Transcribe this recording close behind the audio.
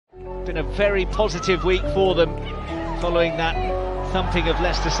been a very positive week for them following that thumping of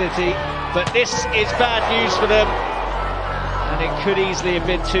Leicester City, but this is bad news for them, and it could easily have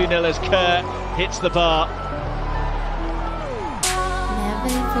been 2-0 as Kerr hits the bar.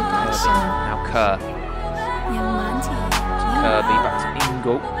 Now Kerr. Kirby back to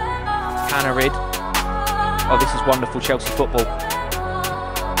Ingle. Panarid. Oh, this is wonderful Chelsea football.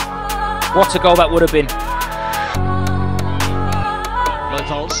 What a goal that would have been.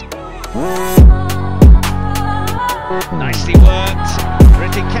 Lothals. Nicely worked.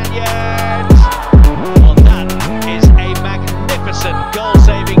 Ritik Canyon. Well, that is a magnificent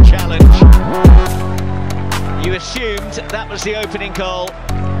goal-saving challenge. You assumed that was the opening goal.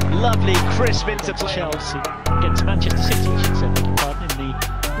 Lovely, crisp into play. Chelsea against Manchester City, I should say, beg your pardon, in the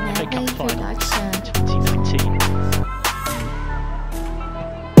FA Cup final 2019.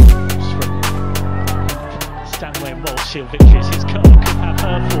 Stanway and Rolshield victories. His Kerr could have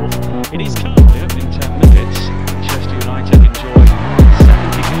her fourth. It is Kerr. In 10 minutes, Manchester United enjoy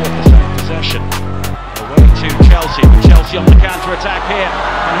 74% possession. Away to Chelsea. Chelsea on the counter-attack here.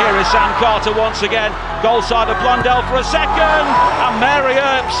 And here is Sam Carter once again. Goal side of Blundell for a second. And Mary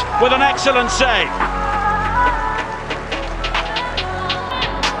Earps with an excellent save.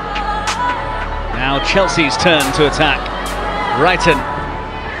 Now Chelsea's turn to attack. Brighton.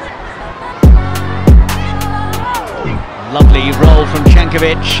 Lovely roll from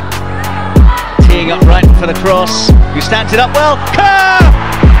Cankovic. Teeing up Brighton for the cross. Who stands it up well? Kerr!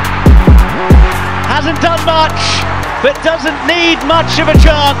 Hasn't done much, but doesn't need much of a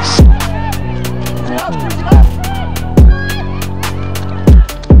chance.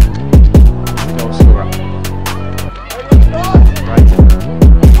 Goal scorer. Brighton.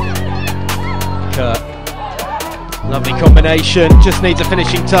 Kerr. Lovely combination. Just needs a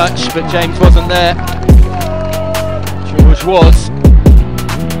finishing touch, but James wasn't there. George was.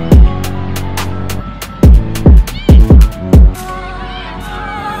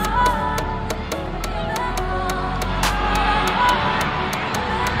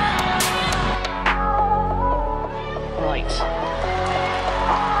 Right.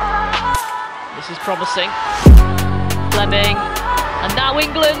 This is promising. Fleming. And now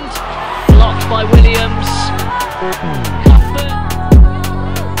England. Blocked by Williams. Cuthbert.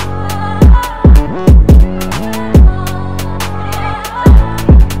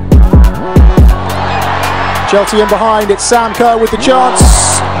 Chelsea in behind, it's Sam Kerr with the chance.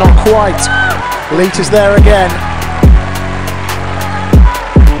 Not quite. Leet is there again.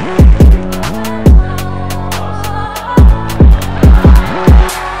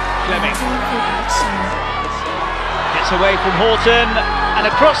 Fleming gets away from Horton and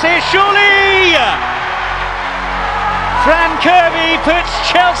across here, surely! Fran Kirby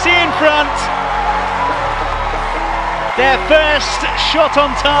puts Chelsea in front. Their first shot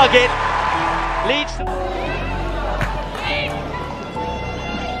on target leads to...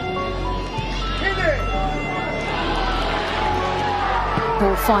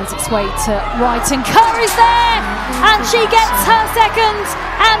 Ball finds its way to Wright and Kerr is there, and she gets her second,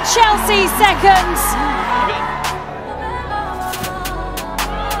 and Chelsea second.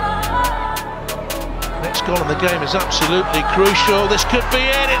 Next goal in the game is absolutely crucial. This could be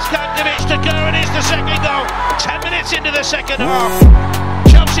it. It's Kankovic to go, and it's the second goal. 10 minutes into the second half.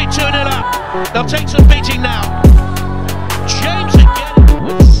 Chelsea 2-0 up. They'll take some beating now. James again.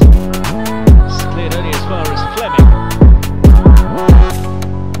 It's cleared only as far as Fleming.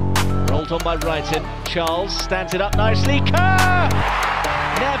 Rolled on by Brighton. Charles stands it up nicely. Kerr!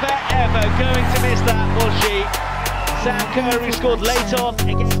 Never ever going to miss that, was she? Sam Kerr, who scored late on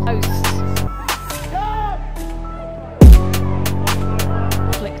against Post.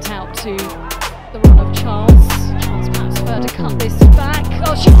 Flicked out to the run of Charles. Charles perhaps prefer to cut this back.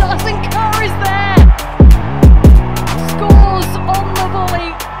 Oh, she does, and Kerr is there! Scores on the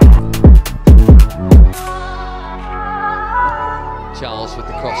volley. Charles with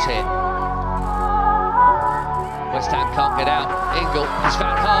the cross here. West Ham can't get out. Ingle has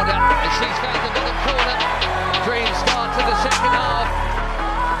found Harder, and she's found the bottom corner. Dream start to the second half.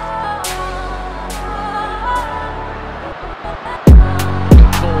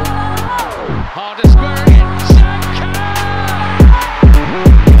 Good ball. Harder squaring it. Sam Kerr!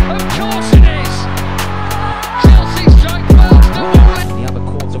 Of course it is. Chelsea strike first and The other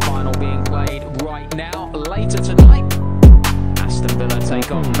quarter-final being played right now, later tonight. Aston Villa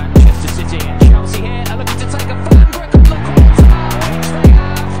take on Manchester City, and Chelsea here are looking to take a firm grip and look towards the points they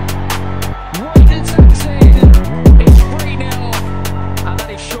have. Wayne takes it. It's 3-0, and that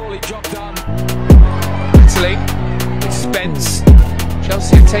is surely job done. Italy, with Spence.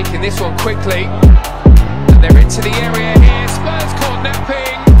 Chelsea are taking this one quickly, and they're into the area here. Spurs caught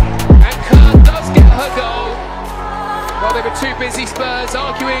napping, busy Spurs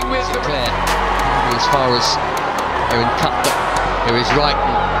arguing with Sinclair. As far as Erin Cuthbert. Here is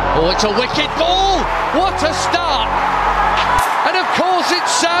Wrighton. Oh, it's a wicked ball! What a start! And of course it's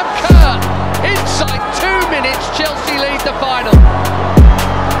Sam Kerr. Inside 2 minutes, Chelsea lead the final.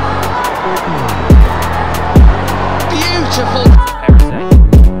 Beautiful.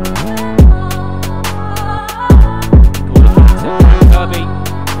 Kirby.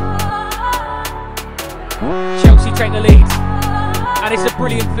 Chelsea take the lead, and it's a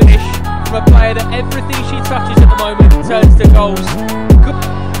brilliant finish from a player that everything she touches at the moment turns to goals.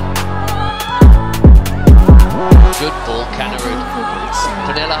 Good ball, Canarud.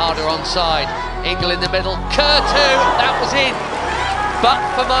 Vanilla Harder onside. Ingle in the middle. Kerr too. That was in. But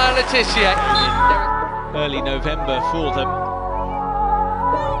for Maya Le Tissier. Early November for them.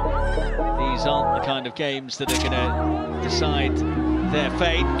 These aren't the kind of games that are going to decide their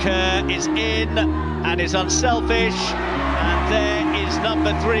fate. Kerr is in and is unselfish. And there is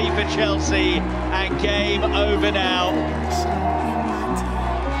number 3 for Chelsea. And game over now.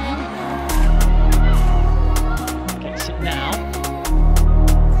 Now,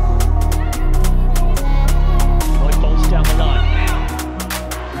 Lloyd bolts down the line.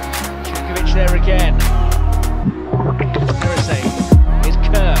 Djokovic there again. Perisay is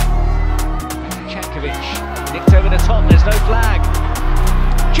Kerr. Djokovic nicked over the top. There's no flag.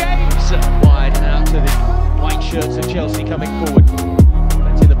 James wide and out to the white shirts of Chelsea coming forward.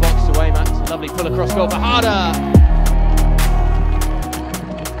 Plenty in the box to aim at. Lovely pull across goal for Harder.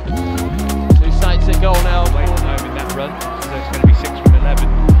 2 sides at goal now. Away from home in that run, so it's going to be 6 from 11.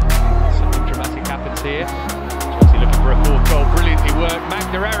 Something dramatic happens here. Chelsea looking for a 4th goal, brilliantly worked.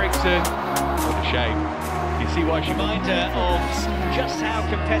 Magda Eriksson, what a shame. You see why she... Reminder of just how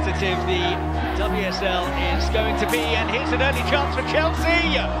competitive the WSL is going to be, and here's an early chance for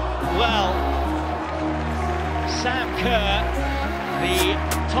Chelsea. Well, Sam Kerr, the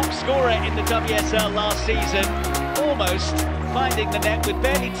top scorer in the WSL last season, almost finding the net with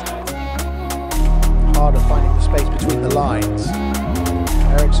barely... Harder finding the space between the lines.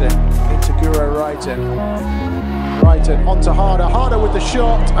 Eriksson into Guro Wrighton. Wrighton onto Harder. Harder with the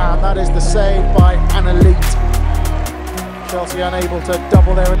shot, and that is the save by Anna Leet. Chelsea unable to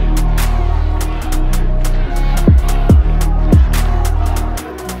double their...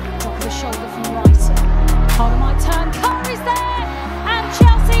 Top of the shoulder from Wrighton. Harder might turn. Kerr is there, and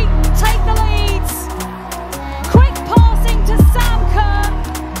Chelsea take the lead. Quick passing to Sam Kerr,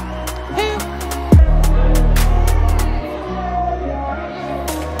 who...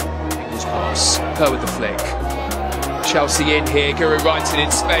 Kerr with the flick. Chelsea in here, Guro Wrighton in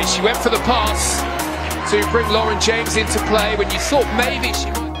space. She went for the pass to bring Lauren James into play when you thought maybe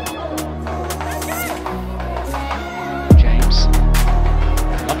she might... James.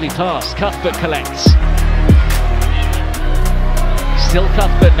 Lovely pass. Cuthbert collects. Still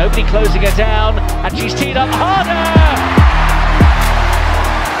Cuthbert. Nobody closing her down. And she's teed up Harder.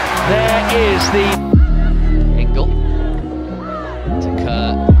 There is the... Ingle. To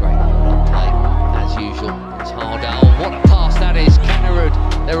Kerr. Great on play, as usual. It's Harder. Oh, what a pass that is. Canarud.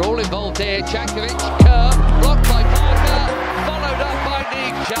 They're all involved here. Djokovic, Kerr, blocked by Parker, followed up by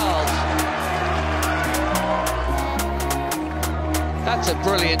Niamh Charles. That's a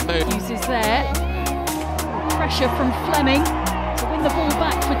brilliant move. Uses there. Pressure from Fleming to win the ball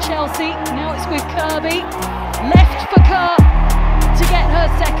back for Chelsea. Now it's with Kirby. Left for Kerr to get her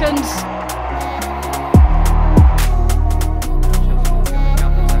second.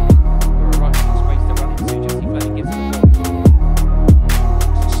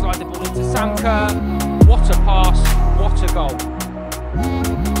 Sam Kerr, what a pass, what a goal.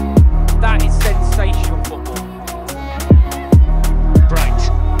 That is sensational football. Bright.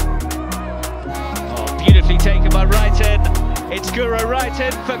 Oh, beautifully taken by Wrighton. It's Guro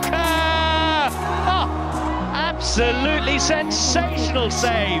Wrighton for Kerr. Oh, absolutely sensational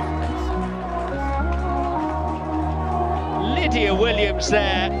save. Lydia Williams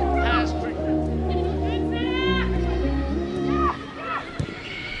there has...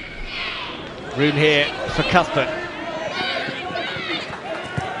 Room here for Cuthbert.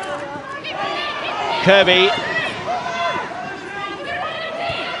 Kirby.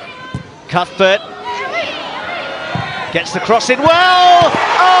 Cuthbert. Gets the cross in well.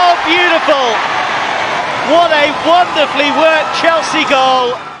 Oh, beautiful. What a wonderfully worked Chelsea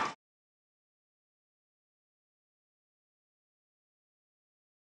goal.